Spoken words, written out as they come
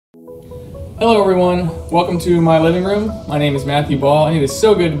Hello everyone, welcome to my living room. My name is Matthew Baugh and it is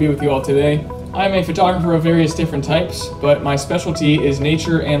so good to be with you all today. I'm a photographer of various different types, but my specialty is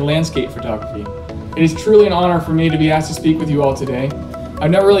nature and landscape photography. It is truly an honor for me to be asked to speak with you all today. I've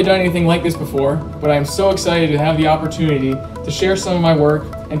never really done anything like this before, but I'm so excited to have the opportunity to share some of my work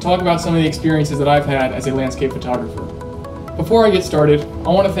and talk about some of the experiences that I've had as a landscape photographer. Before I get started, I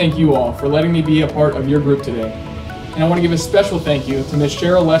want to thank you all for letting me be a part of your group today. And I want to give a special thank you to Ms.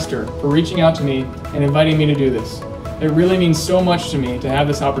 Cheryl Lester for reaching out to me and inviting me to do this. It really means so much to me to have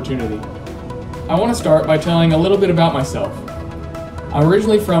this opportunity. I want to start by telling a little bit about myself. I'm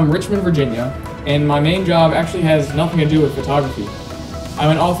originally from Richmond, Virginia, and my main job actually has nothing to do with photography.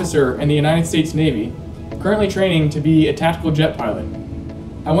 I'm an officer in the United States Navy, currently training to be a tactical jet pilot.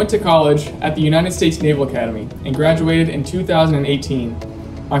 I went to college at the United States Naval Academy and graduated in 2018.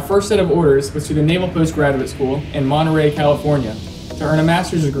 My first set of orders was to the Naval Postgraduate School in Monterey, California, to earn a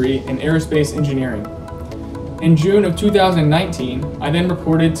master's degree in aerospace engineering. In June of 2019, I then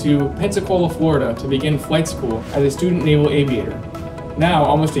reported to Pensacola, Florida to begin flight school as a student naval aviator. Now,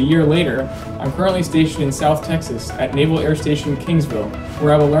 almost a year later, I'm currently stationed in South Texas at Naval Air Station Kingsville,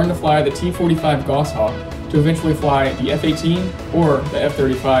 where I will learn to fly the T-45 Goshawk to eventually fly the F-18 or the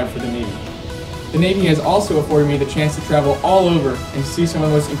F-35 for the Navy. The Navy has also afforded me the chance to travel all over and see some of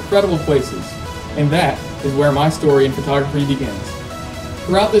the most incredible places, and that is where my story in photography begins.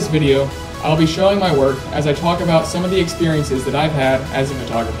 Throughout this video, I'll be showing my work as I talk about some of the experiences that I've had as a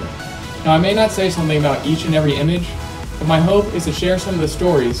photographer. Now, I may not say something about each and every image, but my hope is to share some of the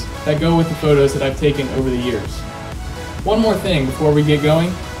stories that go with the photos that I've taken over the years. One more thing before we get going.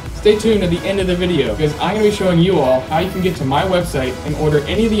 Stay tuned at the end of the video because I'm going to be showing you all how you can get to my website and order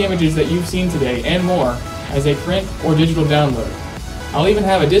any of the images that you've seen today and more as a print or digital download. I'll even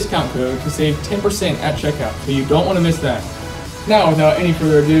have a discount code to save 10% at checkout, so you don't want to miss that. Now, without any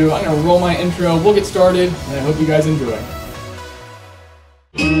further ado, I'm going to roll my intro, we'll get started, and I hope you guys enjoy.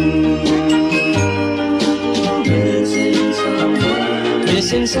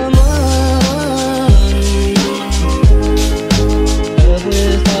 Missing someone.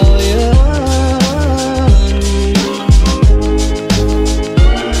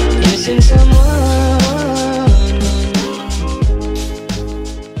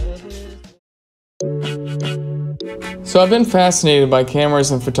 So I've been fascinated by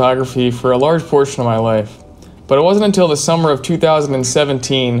cameras and photography for a large portion of my life, but it wasn't until the summer of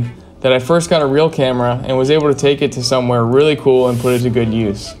 2017 that I first got a real camera and was able to take it to somewhere really cool and put it to good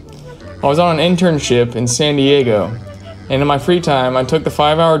use. I was on an internship in San Diego, and in my free time I took the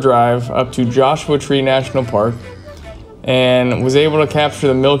 5-hour drive up to Joshua Tree National Park and was able to capture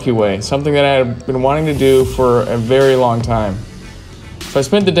the Milky Way, something that I had been wanting to do for a very long time. So I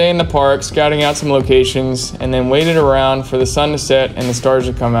spent the day in the park scouting out some locations and then waited around for the sun to set and the stars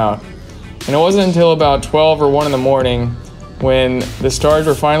to come out. And it wasn't until about 12 or 1 in the morning when the stars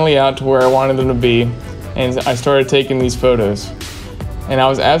were finally out to where I wanted them to be, and I started taking these photos. And I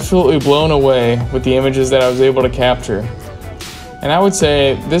was absolutely blown away with the images that I was able to capture. And I would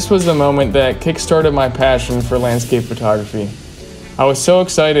say this was the moment that kick-started my passion for landscape photography. I was so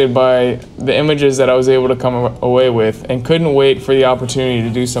excited by the images that I was able to come away with and couldn't wait for the opportunity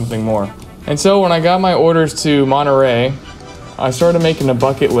to do something more. And so when I got my orders to Monterey, I started making a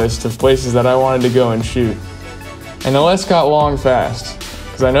bucket list of places that I wanted to go and shoot. And the list got long fast,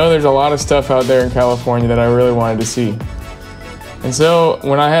 because I know there's a lot of stuff out there in California that I really wanted to see. And so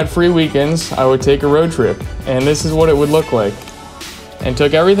when I had free weekends, I would take a road trip, and this is what it would look like. And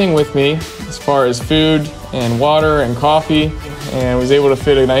took everything with me as far as food and water and coffee, and was able to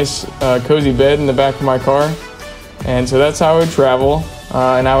fit a nice cozy bed in the back of my car. And so that's how I would travel,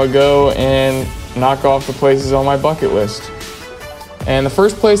 and I would go and knock off the places on my bucket list. And the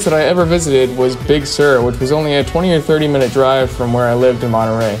first place that I ever visited was Big Sur, which was only a 20 or 30 minute drive from where I lived in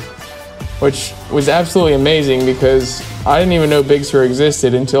Monterey, which was absolutely amazing because I didn't even know Big Sur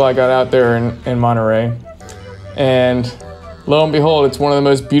existed until I got out there in Monterey. And lo and behold, it's one of the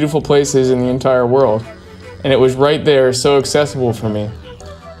most beautiful places in the entire world. And it was right there, so accessible for me.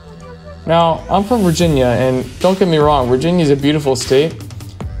 Now, I'm from Virginia, and don't get me wrong, Virginia is a beautiful state,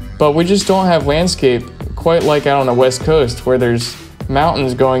 but we just don't have landscape quite like out on the West Coast, where there's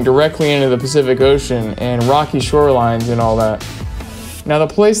mountains going directly into the Pacific Ocean and rocky shorelines and all that. Now, the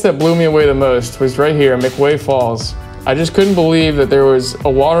place that blew me away the most was right here, McWay Falls. I just couldn't believe that there was a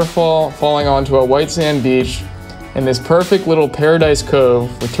waterfall falling onto a white sand beach in this perfect little paradise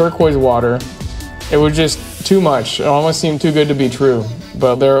cove with turquoise water. It was just too much. It almost seemed too good to be true,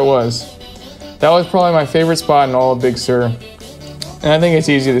 but there it was. That was probably my favorite spot in all of Big Sur, and I think it's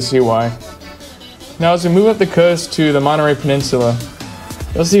easy to see why. Now, as we move up the coast to the Monterey Peninsula,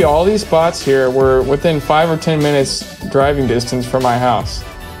 You'll see all these spots here were within 5 or 10 minutes driving distance from my house.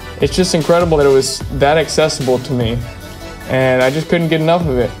 It's just incredible that it was that accessible to me, and I just couldn't get enough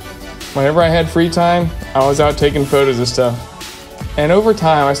of it. Whenever I had free time, I was out taking photos of stuff. And over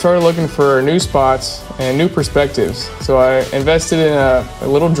time, I started looking for new spots and new perspectives. So I invested in a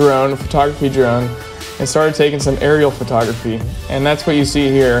little drone, a photography drone, and started taking some aerial photography. And that's what you see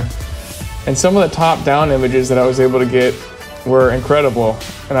here. And some of the top-down images that I was able to get were incredible.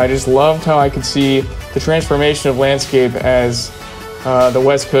 And I just loved how I could see the transformation of landscape as the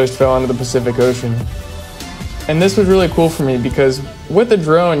West Coast fell into the Pacific Ocean. And this was really cool for me because with the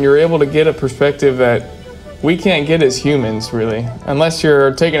drone, you're able to get a perspective that we can't get as humans, really, unless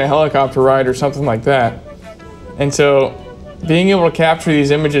you're taking a helicopter ride or something like that. And so being able to capture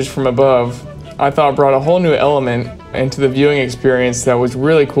these images from above, I thought brought a whole new element into the viewing experience that was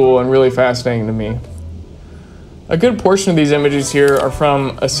really cool and really fascinating to me. A good portion of these images here are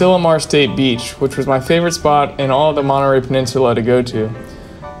from Asilomar State Beach, which was my favorite spot in all of the Monterey Peninsula to go to.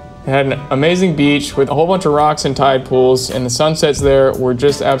 It had an amazing beach with a whole bunch of rocks and tide pools, and the sunsets there were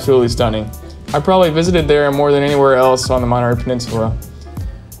just absolutely stunning. I probably visited there more than anywhere else on the Monterey Peninsula.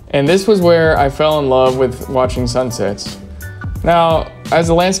 And this was where I fell in love with watching sunsets. Now, as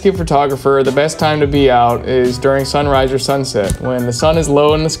a landscape photographer, the best time to be out is during sunrise or sunset, when the sun is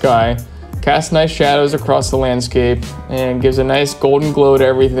low in the sky, casts nice shadows across the landscape, and gives a nice golden glow to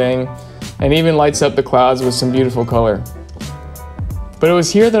everything, and even lights up the clouds with some beautiful color. But it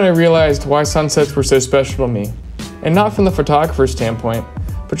was here that I realized why sunsets were so special to me. And not from the photographer's standpoint,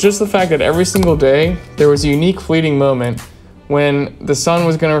 but just the fact that every single day, there was a unique fleeting moment when the sun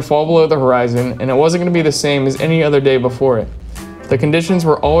was going to fall below the horizon and it wasn't going to be the same as any other day before it. The conditions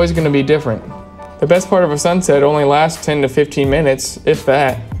were always going to be different. The best part of a sunset only lasts 10 to 15 minutes, if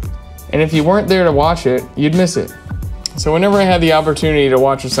that. And if you weren't there to watch it, you'd miss it. So whenever I had the opportunity to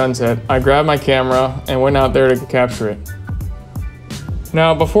watch a sunset, I grabbed my camera and went out there to capture it.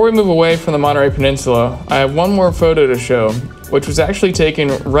 Now, before we move away from the Monterey Peninsula, I have one more photo to show, which was actually taken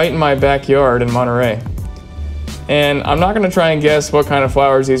right in my backyard in Monterey. And I'm not going to try and guess what kind of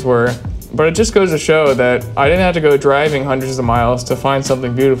flowers these were, but it just goes to show that I didn't have to go driving hundreds of miles to find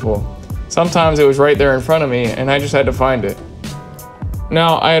something beautiful. Sometimes it was right there in front of me, and I just had to find it.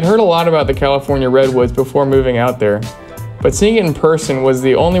 Now, I had heard a lot about the California redwoods before moving out there, but seeing it in person was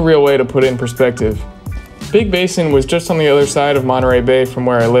the only real way to put it in perspective. Big Basin was just on the other side of Monterey Bay from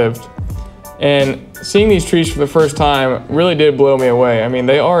where I lived, and seeing these trees for the first time really did blow me away. I mean,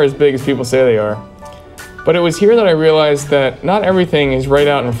 they are as big as people say they are. But it was here that I realized that not everything is right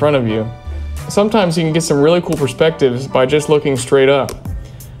out in front of you. Sometimes you can get some really cool perspectives by just looking straight up.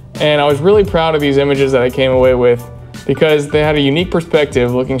 And I was really proud of these images that I came away with because they had a unique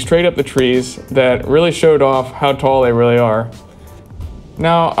perspective looking straight up the trees that really showed off how tall they really are.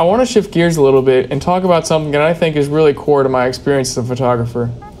 Now, I want to shift gears a little bit and talk about something that I think is really core to my experience as a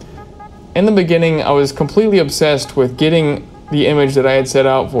photographer. In the beginning, I was completely obsessed with getting the image that I had set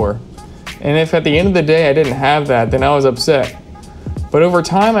out for. And if at the end of the day I didn't have that, then I was upset. But over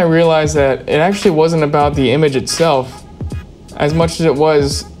time, I realized that it actually wasn't about the image itself as much as it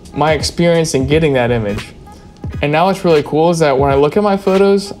was my experience in getting that image. And now what's really cool is that when I look at my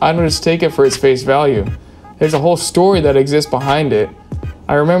photos, I don't just take it for its face value. There's a whole story that exists behind it.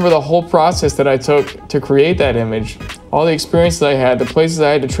 I remember the whole process that I took to create that image, all the experiences I had, the places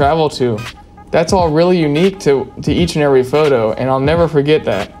I had to travel to. That's all really unique to each and every photo, and I'll never forget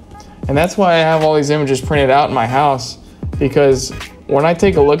that. And that's why I have all these images printed out in my house, because when I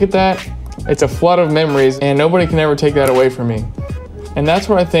take a look at that, it's a flood of memories and nobody can ever take that away from me. And that's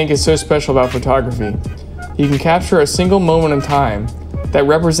what I think is so special about photography. You can capture a single moment in time that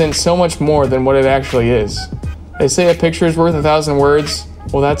represents so much more than what it actually is. They say a picture is worth 1,000 words.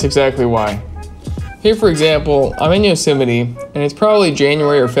 Well, that's exactly why. Here, for example, I'm in Yosemite, and it's probably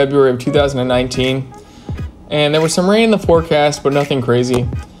January or February of 2019, and there was some rain in the forecast, but nothing crazy.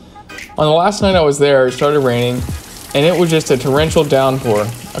 On the last night I was there, it started raining, and it was just a torrential downpour,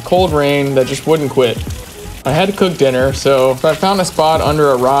 a cold rain that just wouldn't quit. I had to cook dinner, so I found a spot under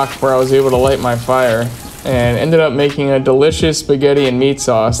a rock where I was able to light my fire, and ended up making a delicious spaghetti and meat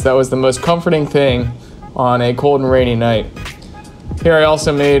sauce that was the most comforting thing on a cold and rainy night. Here I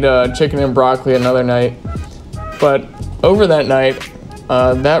also made chicken and broccoli another night, but over that night,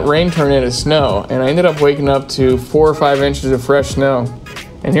 that rain turned into snow, and I ended up waking up to 4 or 5 inches of fresh snow.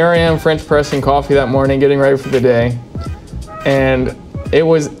 And here I am French pressing coffee that morning, getting ready for the day, and it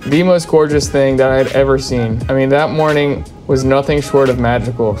was the most gorgeous thing that I had ever seen. I mean, that morning was nothing short of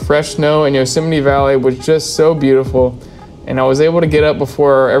magical. Fresh snow in Yosemite Valley was just so beautiful, and I was able to get up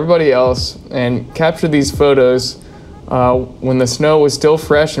before everybody else and capture these photos when the snow was still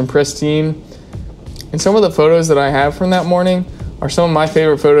fresh and pristine. And some of the photos that I have from that morning are some of my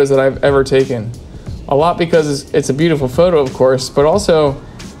favorite photos that I've ever taken. A lot because it's a beautiful photo, of course, but also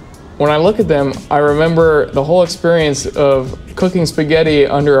when I look at them, I remember the whole experience of cooking spaghetti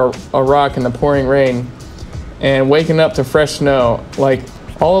under a rock in the pouring rain and waking up to fresh snow. Like,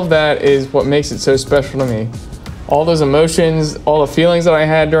 all of that is what makes it so special to me. All those emotions, all the feelings that I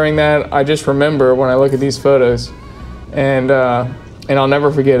had during that, I just remember when I look at these photos, and I'll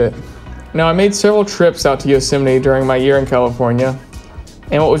never forget it. Now, I made several trips out to Yosemite during my year in California,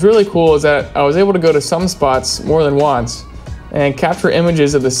 and what was really cool is that I was able to go to some spots more than once and capture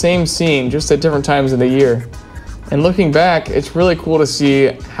images of the same scene just at different times of the year. And looking back, it's really cool to see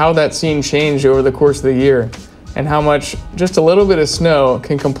how that scene changed over the course of the year and how much just a little bit of snow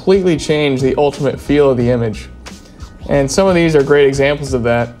can completely change the ultimate feel of the image. And some of these are great examples of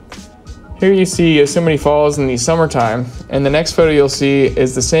that. Here you see Yosemite Falls in the summertime, and the next photo you'll see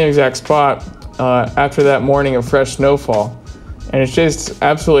is the same exact spot after that morning of fresh snowfall. And it's just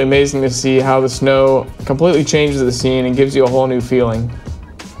absolutely amazing to see how the snow completely changes the scene and gives you a whole new feeling.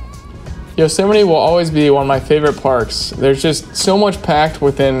 Yosemite will always be one of my favorite parks. There's just so much packed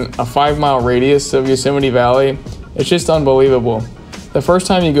within a 5-mile radius of Yosemite Valley. It's just unbelievable. The first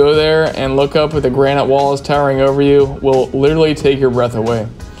time you go there and look up at the granite walls towering over you will literally take your breath away.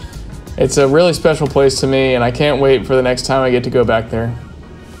 It's a really special place to me, and I can't wait for the next time I get to go back there.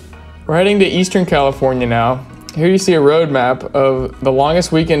 We're heading to Eastern California now. Here you see a road map of the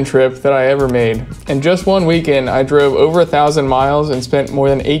longest weekend trip that I ever made. In just one weekend, I drove over 1,000 miles and spent more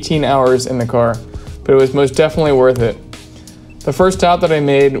than 18 hours in the car, but it was most definitely worth it. The first stop that I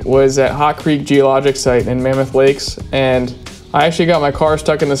made was at Hot Creek Geologic Site in Mammoth Lakes, and I actually got my car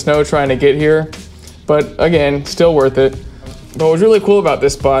stuck in the snow trying to get here, but again, still worth it. But what was really cool about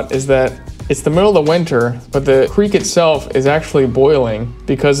this spot is that it's the middle of the winter, but the creek itself is actually boiling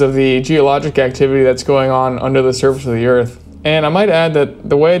because of the geologic activity that's going on under the surface of the earth. And I might add that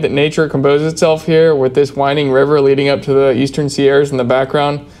the way that nature composes itself here with this winding river leading up to the eastern Sierras in the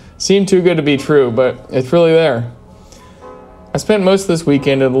background seemed too good to be true, but it's really there. I spent most of this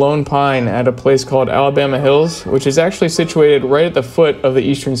weekend in Lone Pine at a place called Alabama Hills, which is actually situated right at the foot of the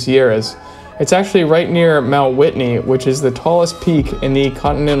eastern Sierras. It's actually right near Mount Whitney, which is the tallest peak in the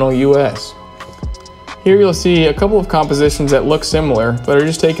continental US. Here you'll see a couple of compositions that look similar, but are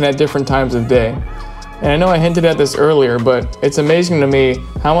just taken at different times of day. And I know I hinted at this earlier, but it's amazing to me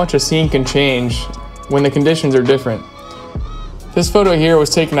how much a scene can change when the conditions are different. This photo here was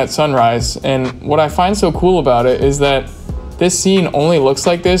taken at sunrise, and what I find so cool about it is that this scene only looks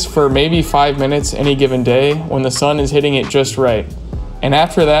like this for maybe 5 minutes any given day when the sun is hitting it just right. And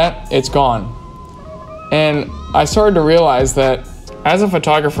after that, it's gone. And I started to realize that as a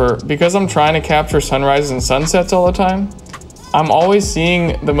photographer, because I'm trying to capture sunrises and sunsets all the time, I'm always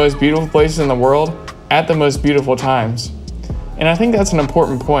seeing the most beautiful places in the world at the most beautiful times. And I think that's an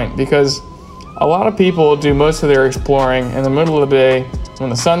important point because a lot of people do most of their exploring in the middle of the day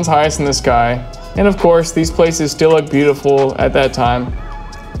when the sun's highest in the sky. And of course, these places still look beautiful at that time.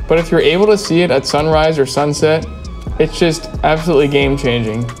 But if you're able to see it at sunrise or sunset, it's just absolutely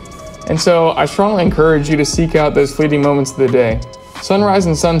game-changing. And so I strongly encourage you to seek out those fleeting moments of the day. Sunrise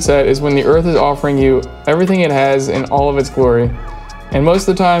and sunset is when the earth is offering you everything it has in all of its glory. And most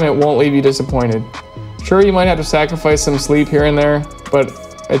of the time, it won't leave you disappointed. Sure, you might have to sacrifice some sleep here and there, but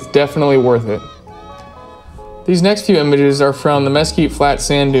it's definitely worth it. These next few images are from the Mesquite Flat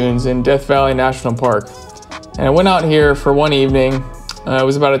Sand Dunes in Death Valley National Park. And I went out here for one evening. It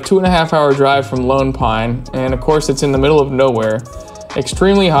was about a 2.5-hour drive from Lone Pine, and of course it's in the middle of nowhere.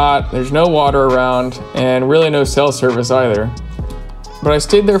 Extremely hot, there's no water around, and really no cell service either. But I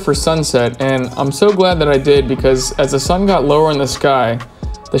stayed there for sunset, and I'm so glad that I did because as the sun got lower in the sky,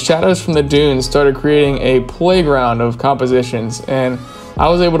 the shadows from the dunes started creating a playground of compositions, and I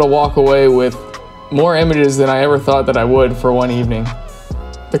was able to walk away with more images than I ever thought that I would for one evening.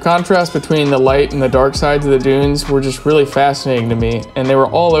 The contrast between the light and the dark sides of the dunes were just really fascinating to me, and they were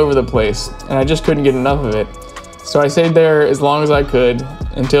all over the place, and I just couldn't get enough of it. So I stayed there as long as I could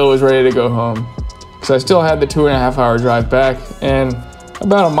until it was ready to go home, because I still had the 2.5-hour drive back and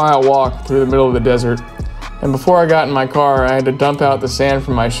about a mile walk through the middle of the desert. And before I got in my car, I had to dump out the sand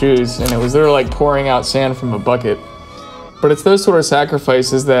from my shoes, and it was literally like pouring out sand from a bucket. But it's those sort of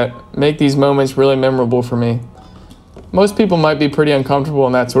sacrifices that make these moments really memorable for me. Most people might be pretty uncomfortable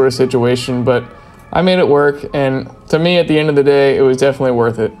in that sort of situation, but I made it work, and to me, at the end of the day, it was definitely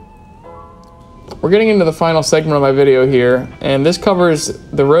worth it. We're getting into the final segment of my video here, and this covers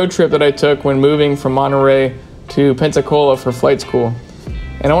the road trip that I took when moving from Monterey to Pensacola for flight school.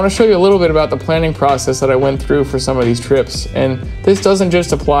 And I want to show you a little bit about the planning process that I went through for some of these trips. And this doesn't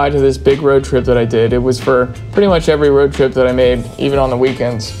just apply to this big road trip that I did. It was for pretty much every road trip that I made, even on the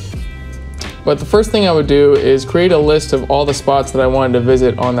weekends. But the first thing I would do is create a list of all the spots that I wanted to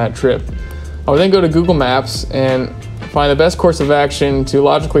visit on that trip. I would then go to Google Maps and find the best course of action to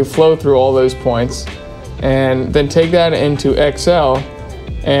logically flow through all those points, and then take that into Excel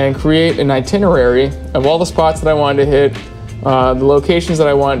and create an itinerary of all the spots that I wanted to hit, the locations that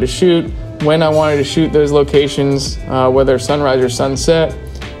I wanted to shoot, when I wanted to shoot those locations, whether sunrise or sunset,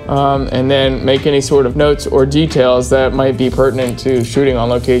 and then make any sort of notes or details that might be pertinent to shooting on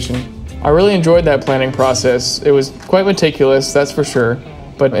location. I really enjoyed that planning process. It was quite meticulous, that's for sure,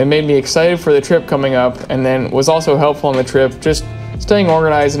 but it made me excited for the trip coming up, and then was also helpful on the trip, just staying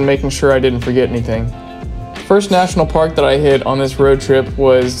organized and making sure I didn't forget anything. The first national park that I hit on this road trip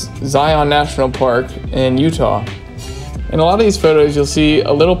was Zion National Park in Utah. In a lot of these photos, you'll see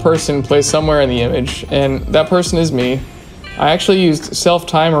a little person placed somewhere in the image, and that person is me. I actually used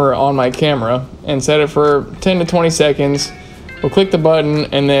self-timer on my camera and set it for 10 to 20 seconds. We'll click the button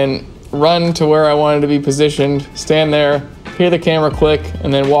and then run to where I wanted to be positioned, stand there, hear the camera click,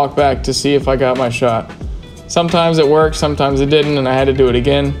 and then walk back to see if I got my shot. Sometimes it worked, sometimes it didn't, and I had to do it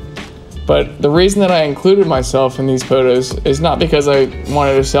again. But the reason that I included myself in these photos is not because I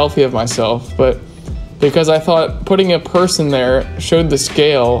wanted a selfie of myself, but because I thought putting a person there showed the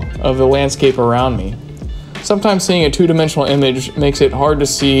scale of the landscape around me. Sometimes seeing a two-dimensional image makes it hard to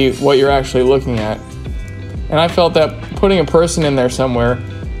see what you're actually looking at. And I felt that putting a person in there somewhere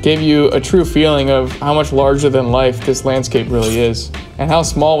gave you a true feeling of how much larger than life this landscape really is, and how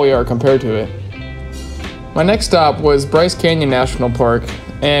small we are compared to it. My next stop was Bryce Canyon National Park,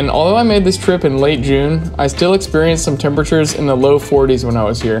 and although I made this trip in late June, I still experienced some temperatures in the low 40s when I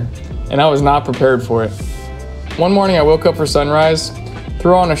was here, and I was not prepared for it. One morning I woke up for sunrise,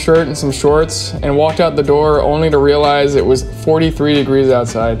 threw on a shirt and some shorts, and walked out the door only to realize it was 43 degrees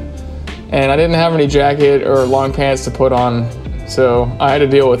outside, and I didn't have any jacket or long pants to put on, so I had to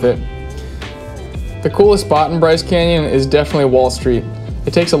deal with it. The coolest spot in Bryce Canyon is definitely Wall Street.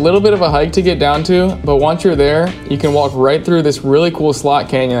 It takes a little bit of a hike to get down to, but once you're there, you can walk right through this really cool slot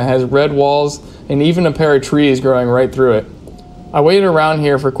canyon that has red walls and even a pair of trees growing right through it. I waited around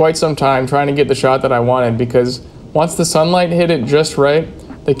here for quite some time trying to get the shot that I wanted, because once the sunlight hit it just right,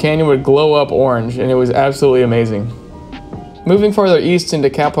 the canyon would glow up orange, and it was absolutely amazing. Moving farther east into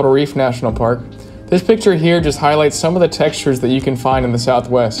Capitol Reef National Park, this picture here just highlights some of the textures that you can find in the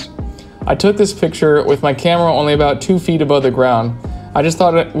Southwest. I took this picture with my camera only about 2 feet above the ground. I just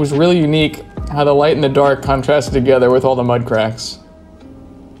thought it was really unique how the light and the dark contrasted together with all the mud cracks.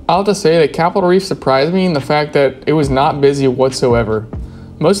 I'll have to say that Capitol Reef surprised me in the fact that it was not busy whatsoever.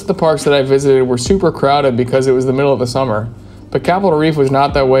 Most of the parks that I visited were super crowded because it was the middle of the summer, but Capitol Reef was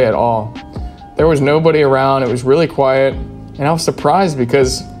not that way at all. There was nobody around, it was really quiet, and I was surprised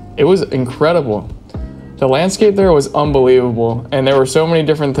because it was incredible. The landscape there was unbelievable, and there were so many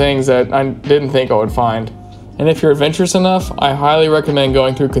different things that I didn't think I would find. And if you're adventurous enough, I highly recommend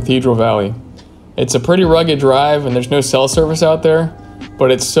going through Cathedral Valley. It's a pretty rugged drive and there's no cell service out there,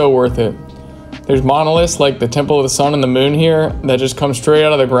 but it's so worth it. There's monoliths like the Temple of the Sun and the Moon here that just come straight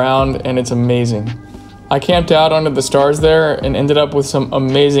out of the ground, and it's amazing. I camped out under the stars there and ended up with some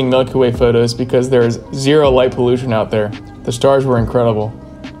amazing Milky Way photos because there's zero light pollution out there. The stars were incredible.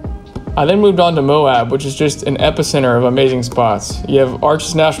 I then moved on to Moab, which is just an epicenter of amazing spots. You have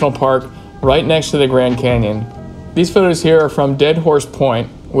Arches National Park right next to the Grand Canyon. These photos here are from Dead Horse Point,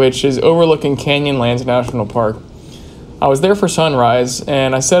 which is overlooking Canyonlands National Park. I was there for sunrise,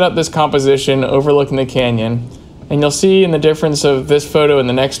 and I set up this composition overlooking the canyon, and you'll see in the difference of this photo and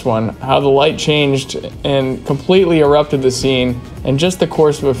the next one how the light changed and completely erupted the scene in just the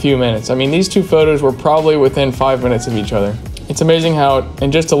course of a few minutes. I mean, these two photos were probably within 5 minutes of each other. It's amazing how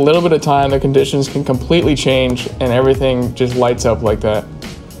in just a little bit of time the conditions can completely change and everything just lights up like that.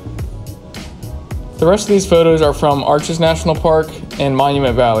 The rest of these photos are from Arches National Park and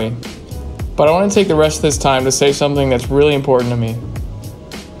Monument Valley. But I want to take the rest of this time to say something that's really important to me.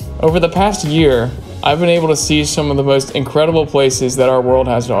 Over the past year, I've been able to see some of the most incredible places that our world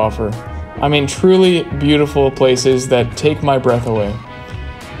has to offer. I mean, truly beautiful places that take my breath away.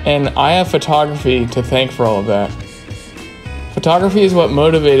 And I have photography to thank for all of that. Photography is what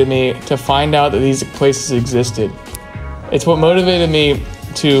motivated me to find out that these places existed. It's what motivated me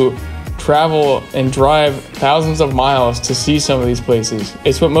to travel and drive thousands of miles to see some of these places.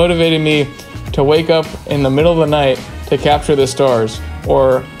 It's what motivated me to wake up in the middle of the night to capture the stars,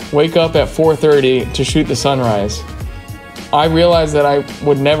 or wake up at 4:30 to shoot the sunrise. I realized that I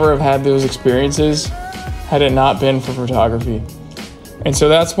would never have had those experiences had it not been for photography. And so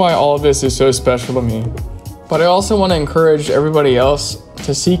that's why all of this is so special to me. But I also want to encourage everybody else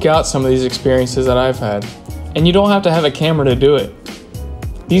to seek out some of these experiences that I've had. And you don't have to have a camera to do it.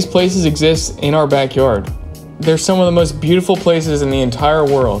 These places exist in our backyard. They're some of the most beautiful places in the entire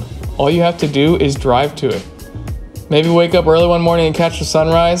world. All you have to do is drive to it. Maybe wake up early one morning and catch the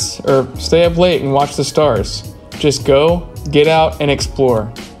sunrise, or stay up late and watch the stars. Just go, get out, and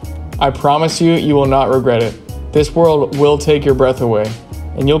explore. I promise you, you will not regret it. This world will take your breath away,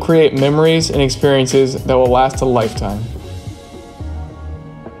 and you'll create memories and experiences that will last a lifetime.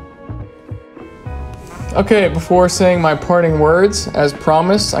 Okay, before saying my parting words, as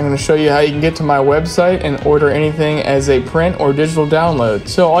promised, I'm going to show you how you can get to my website and order anything as a print or digital download.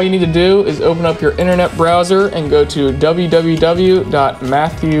 So all you need to do is open up your internet browser and go to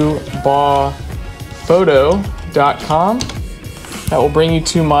www.matthewbaughphoto.com. That will bring you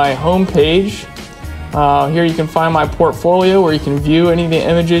to my home page. Here you can find my portfolio where you can view any of the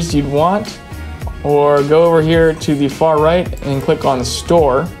images you'd want, or go over here to the far right and click on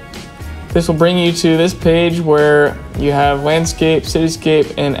Store. This will bring you to this page where you have landscape,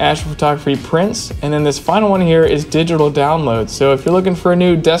 cityscape, and astrophotography prints. And then this final one here is digital downloads. So if you're looking for a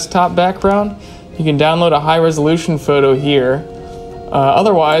new desktop background, you can download a high resolution photo here.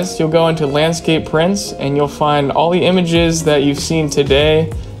 Otherwise, you'll go into landscape prints and you'll find all the images that you've seen today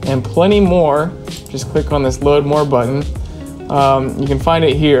and plenty more. Just click on this load more button. You can find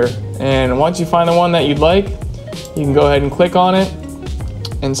it here. And once you find the one that you'd like, you can go ahead and click on it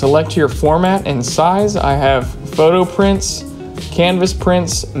and select your format and size. I have photo prints, canvas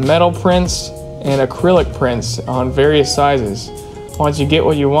prints, metal prints, and acrylic prints on various sizes. Once you get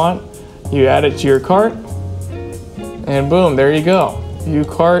what you want, you add it to your cart, and boom, there you go. View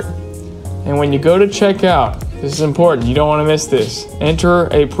cart. And when you go to checkout, this is important, you don't want to miss this. Enter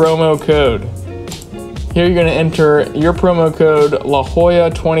a promo code. Here you're going to enter your promo code La Jolla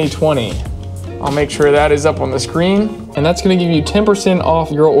 2020. I'll make sure that is up on the screen, and that's going to give you 10%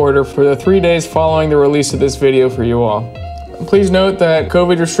 off your order for the 3 days following the release of this video for you all. Please note that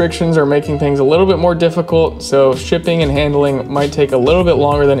COVID restrictions are making things a little bit more difficult, so shipping and handling might take a little bit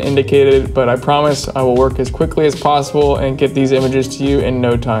longer than indicated, but I promise I will work as quickly as possible and get these images to you in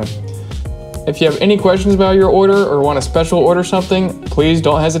no time. If you have any questions about your order or want to special order something, please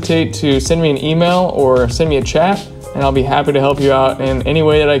don't hesitate to send me an email or send me a chat, and I'll be happy to help you out in any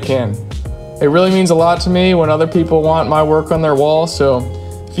way that I can. It really means a lot to me when other people want my work on their wall, so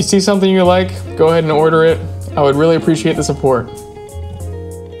if you see something you like, go ahead and order it. I would really appreciate the support.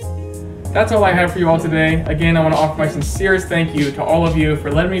 That's all I have for you all today. Again, I want to offer my sincerest thank you to all of you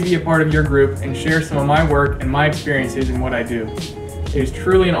for letting me be a part of your group and share some of my work and my experiences in what I do. It is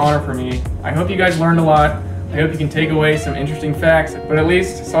truly an honor for me. I hope you guys learned a lot. I hope you can take away some interesting facts, but at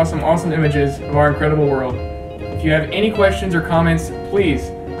least saw some awesome images of our incredible world. If you have any questions or comments,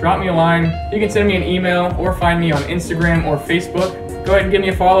 please drop me a line. You can send me an email or find me on Instagram or Facebook. Go ahead and give me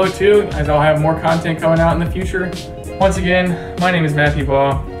a follow too, as I'll have more content coming out in the future. Once again, my name is Matthew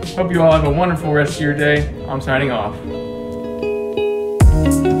Baugh. Hope you all have a wonderful rest of your day. I'm signing off.